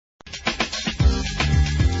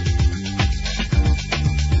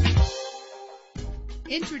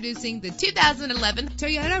Introducing the 2011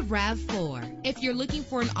 Toyota RAV4. If you're looking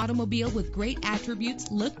for an automobile with great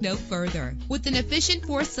attributes, look no further. With an efficient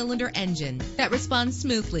 4-cylinder engine that responds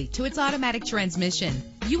smoothly to its automatic transmission,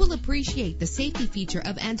 you will appreciate the safety feature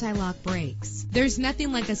of anti-lock brakes. There's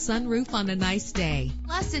nothing like a sunroof on a nice day.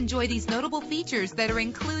 Plus, enjoy these notable features that are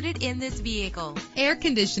included in this vehicle: air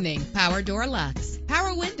conditioning, power door locks,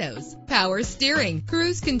 power windows, power steering,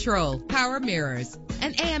 cruise control, power mirrors,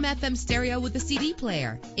 an AM/FM stereo with a CD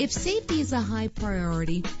player. If safety is a high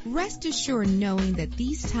priority, rest assured knowing that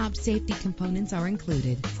these top safety components are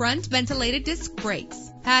included: front ventilated disc brakes,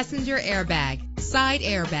 passenger airbag, side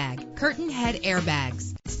airbag, curtain head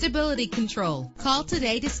airbags, stability control. Call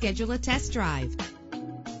today to schedule a test drive.